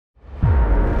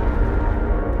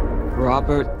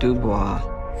Robert Dubois.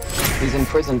 He's in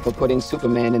prison for putting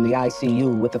Superman in the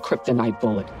ICU with a kryptonite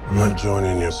bullet. I'm not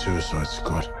joining your suicide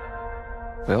squad.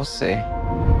 We'll see.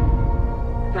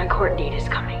 My court date is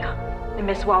coming up. And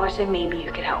Miss Waller said maybe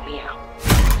you could help me out.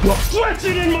 You're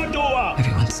flexing in my door!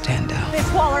 Everyone stand down.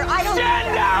 Miss Waller, I don't...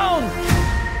 Stand down!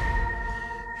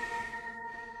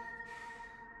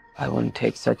 I wouldn't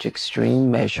take such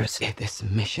extreme measures if this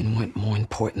mission went more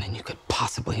important than you could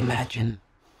possibly imagine.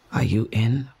 Are you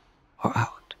in or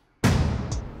out?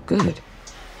 Good.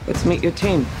 Let's meet your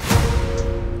team.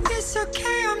 It's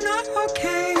okay, I'm not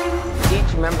okay.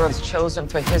 Each member is chosen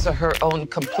for his or her own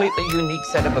completely unique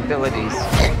set of abilities.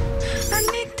 I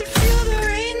need to feel the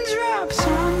raindrops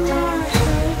on my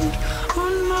head,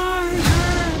 on my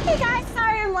head. Hey guys,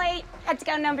 sorry I'm late. Had to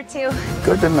go number 2.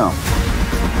 Good to know.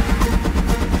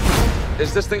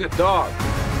 Is this thing a dog?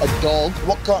 A dog?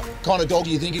 What kind of dog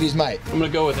do you think it is, mate? I'm gonna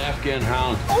go with Afghan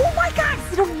Hound. Oh my god,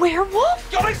 is it a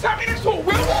werewolf? Yo, they sent me next to a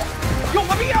werewolf! Yo,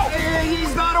 let me out! Hey,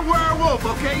 he's not a werewolf,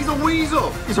 okay? He's a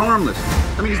weasel. He's harmless.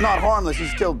 I mean, he's not harmless.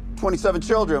 He's killed 27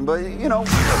 children, but, you know.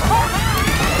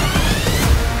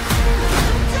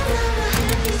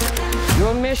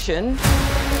 Your mission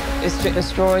is to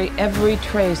destroy every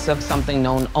trace of something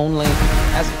known only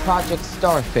as Project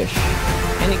Starfish.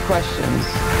 Any questions?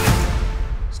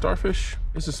 Starfish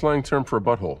is a slang term for a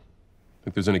butthole.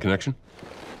 Think there's any connection?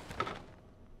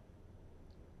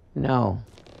 No.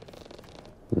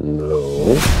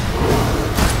 No.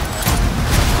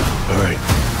 All right.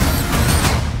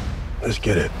 Let's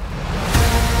get it.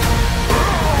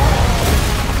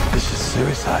 This is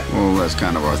suicide. Well, that's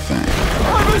kind of our thing.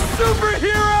 I'm a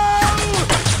superhero!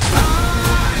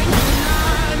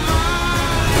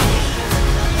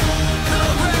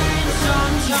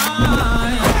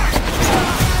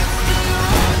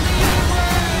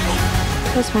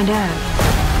 Where's my dad?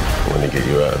 I want to get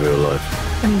you out of here alive.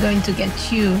 I'm going to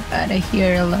get you out of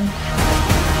here alive.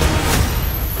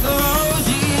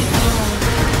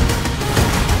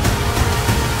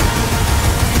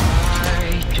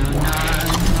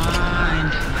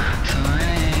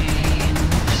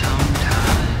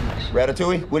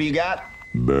 Ratatouille, what do you got?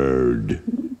 Bird.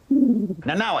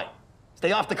 Now it.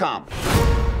 Stay off the comm.